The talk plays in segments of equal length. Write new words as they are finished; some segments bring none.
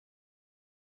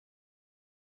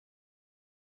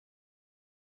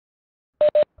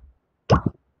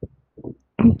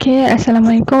Okay,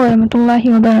 Assalamualaikum warahmatullahi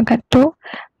wabarakatuh.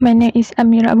 My name is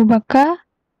Amirah Abu Bakar.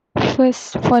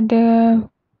 First, for the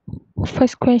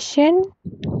first question,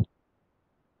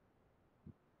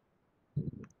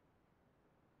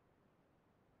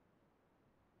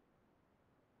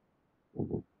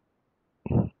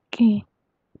 okay.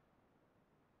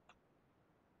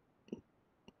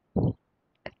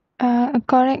 A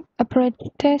correct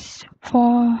apparatus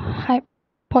for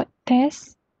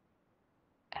hypothesis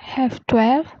have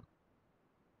 12.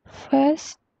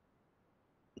 First,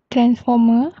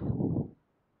 transformer,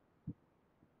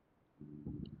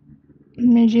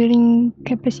 measuring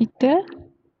capacitor,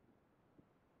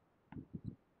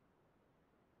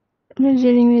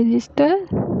 measuring resistor,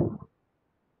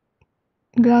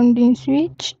 grounding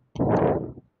switch,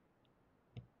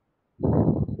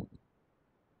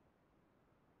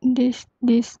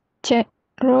 this check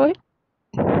rod,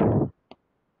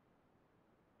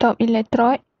 top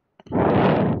electrode,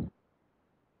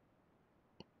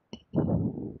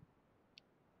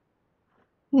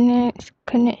 next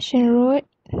connection rod,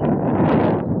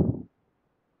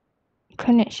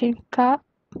 connection cup,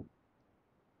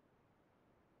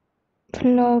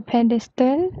 floor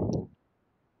pedestal,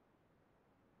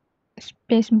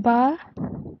 space bar,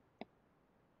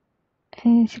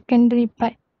 and secondary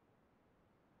pipe.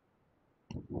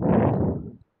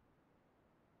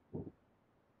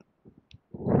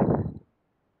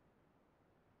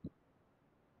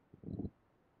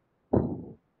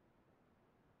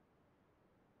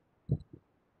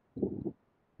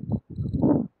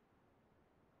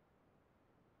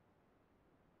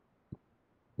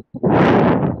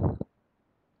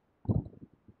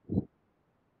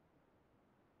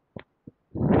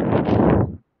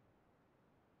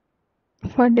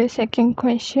 For the second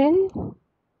question,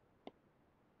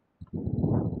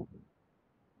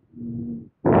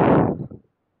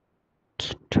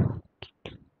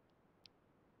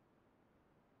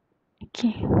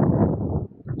 okay.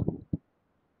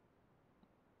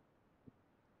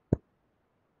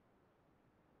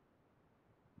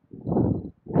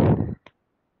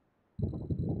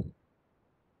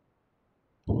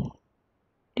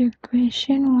 The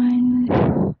question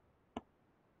one.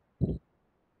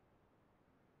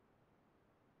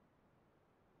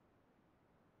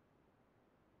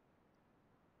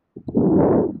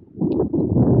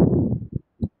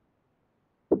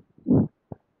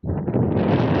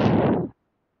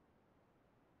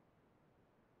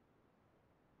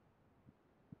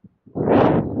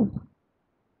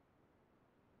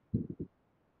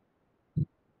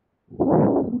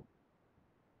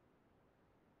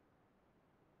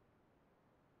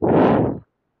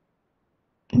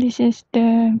 This is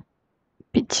the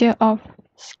picture of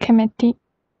schematic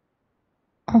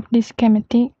of this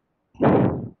schematic.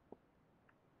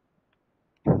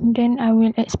 Then I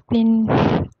will explain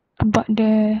about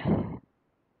the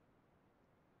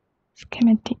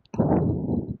schematic.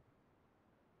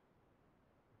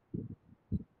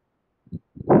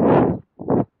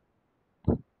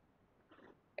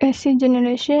 AC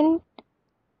generation,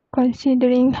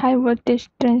 considering high voltage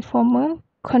transformer,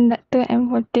 conductor and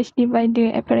voltage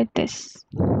divider apparatus.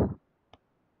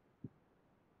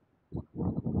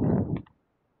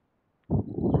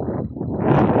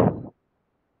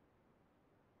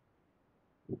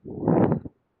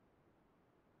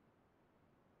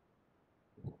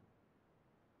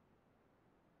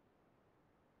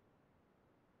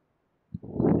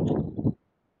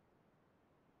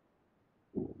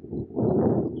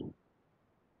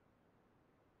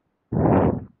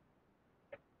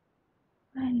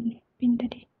 Pin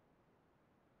tadi.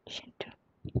 Center.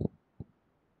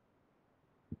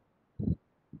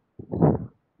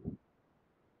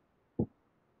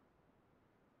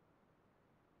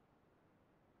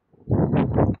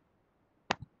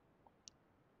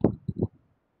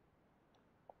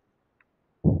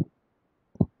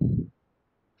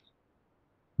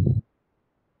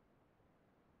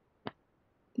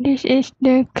 This is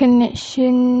the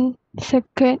connection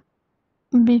circuit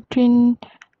between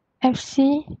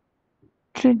FC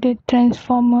to the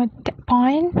transformer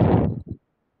point.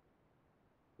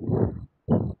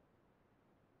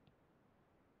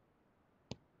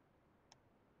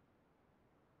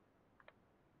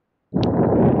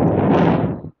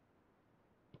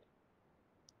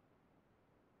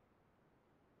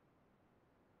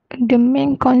 The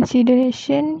main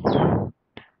consideration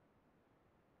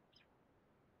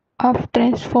of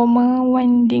transformer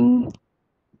winding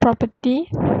property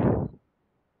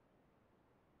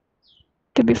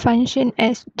to be function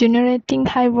as generating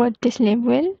high voltage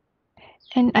level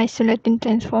and isolating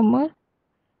transformer.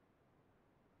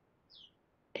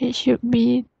 It should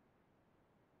be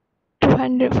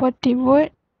 240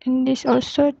 volt, and this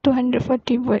also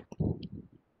 240 volt.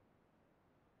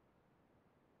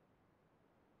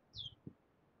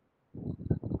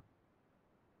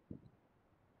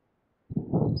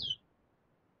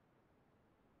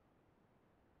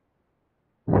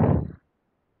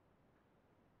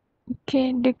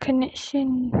 Okay, the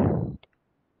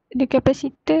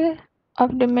capacitor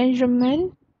of the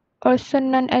measurement, also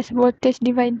known as voltage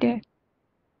divider.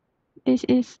 This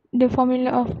is the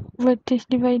formula of voltage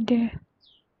divider.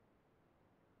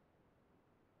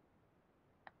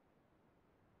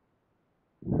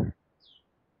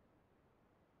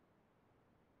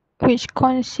 Which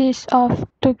consists of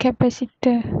two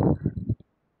capacitors.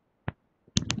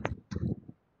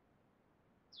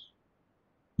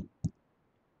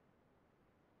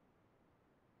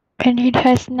 And it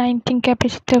has 19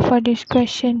 capacitors for this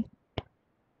question.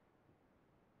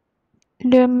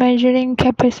 The measuring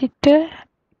capacitor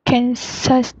can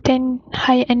sustain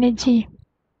high energy.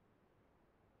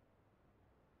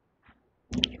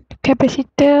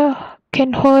 Capacitor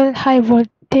can hold high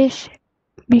voltage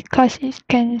because it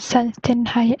can sustain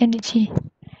high energy,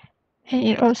 and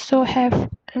it also have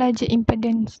larger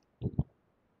impedance.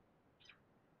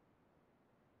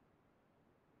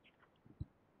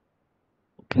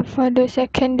 For the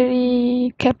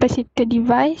secondary capacitor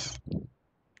device,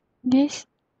 this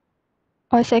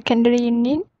or secondary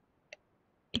unit,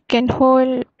 it can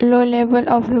hold low level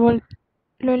of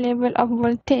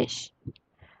voltage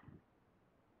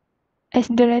as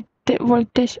the rated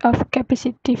voltage of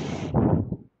capacitive.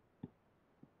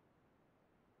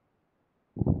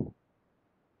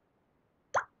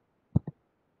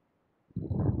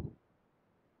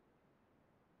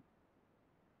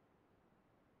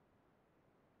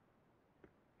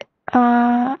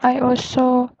 I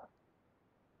also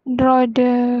draw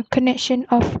the connection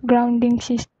of grounding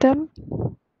system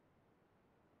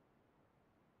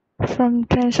from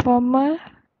transformer,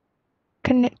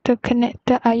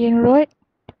 connector iron rod,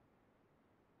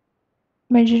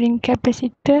 measuring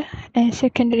capacitor, and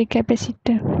secondary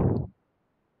capacitor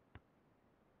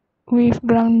with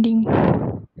grounding.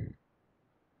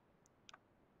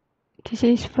 This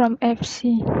is from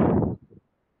FC.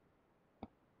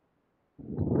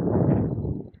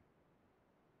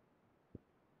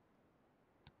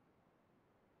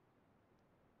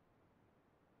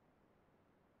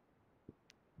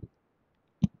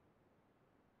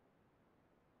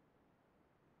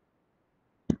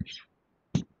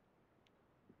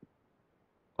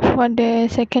 For the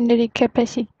secondary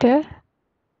capacitor,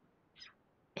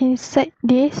 inside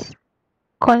this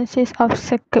consists of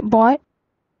circuit board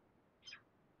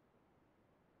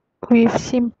with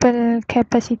simple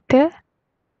capacitor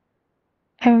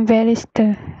and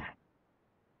varistor.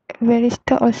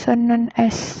 Varistor also known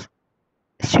as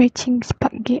switching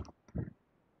spark gate.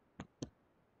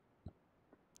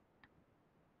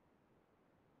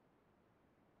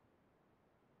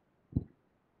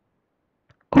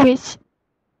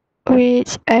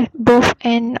 Which at both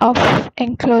ends of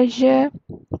enclosure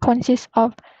consists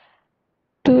of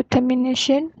two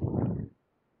termination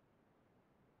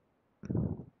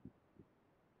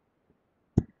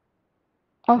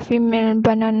of female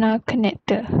banana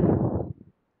connector.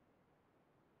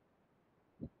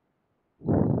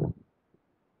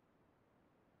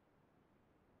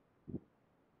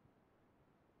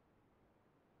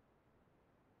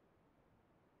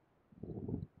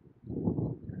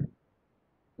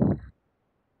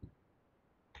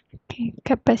 Okay,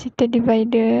 capacitor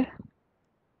divider,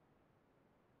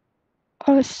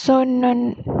 also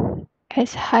known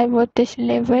as high voltage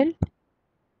level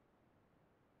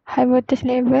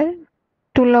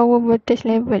to lower voltage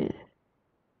level.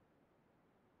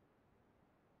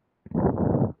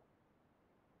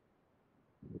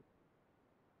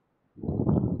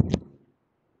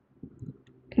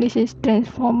 This is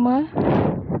transformer.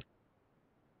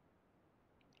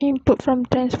 Input from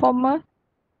transformer.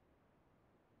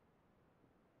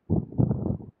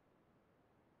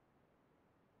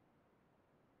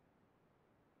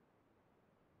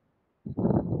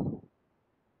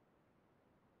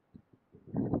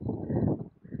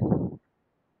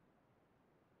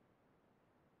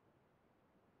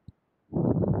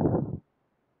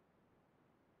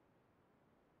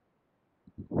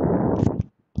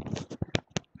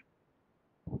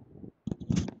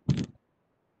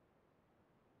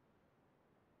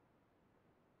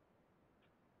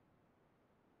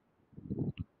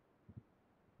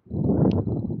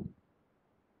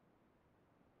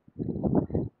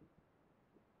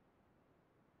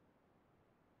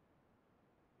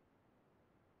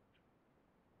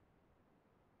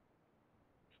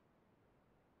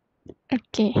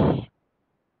 Okay.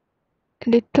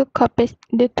 the two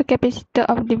capacitor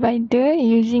of divider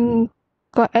using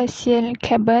coaxial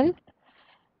cable,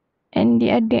 and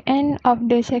the other end of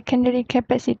the secondary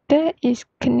capacitor is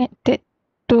connected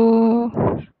to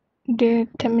the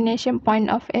termination point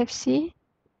of FC.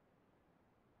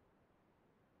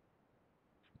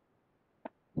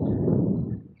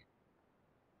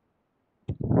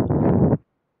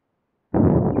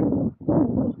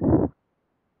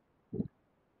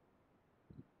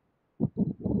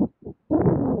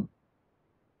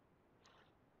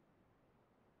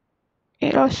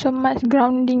 It also must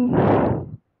grounding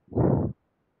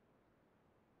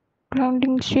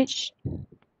switch.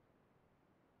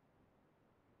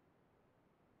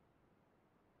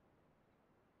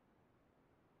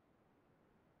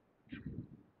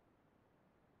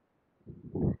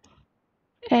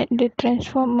 At the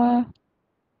transformer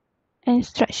and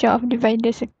structure of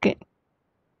divider circuit.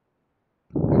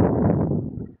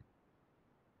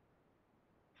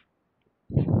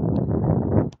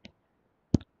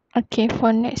 Okay,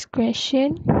 for next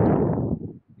question.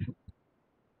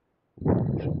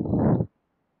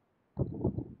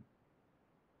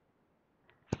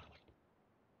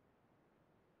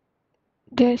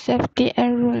 The safety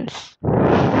and rules.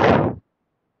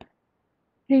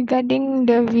 Regarding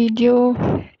the video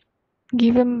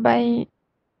given by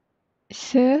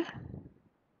Sir,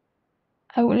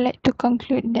 I would like to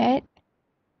conclude that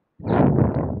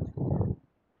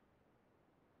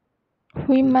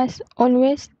we must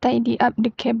always tidy up the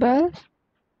cables,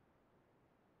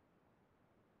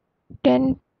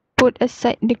 then put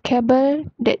aside the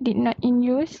cable that did not in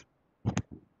use.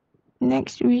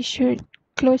 Next, we should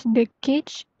close the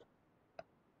cage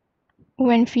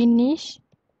when finished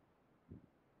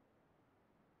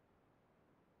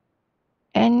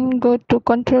and go to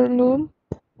control room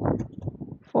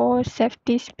for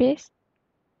safety space.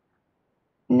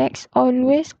 Next,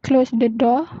 always close the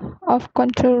door of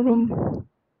control room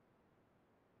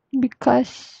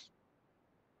because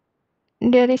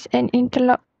there is an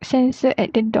interlock sensor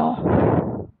at the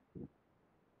door.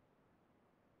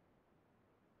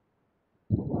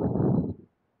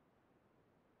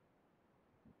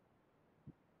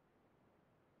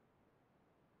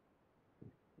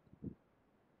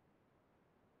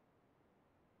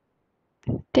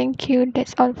 Thank you,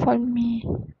 that's all for me.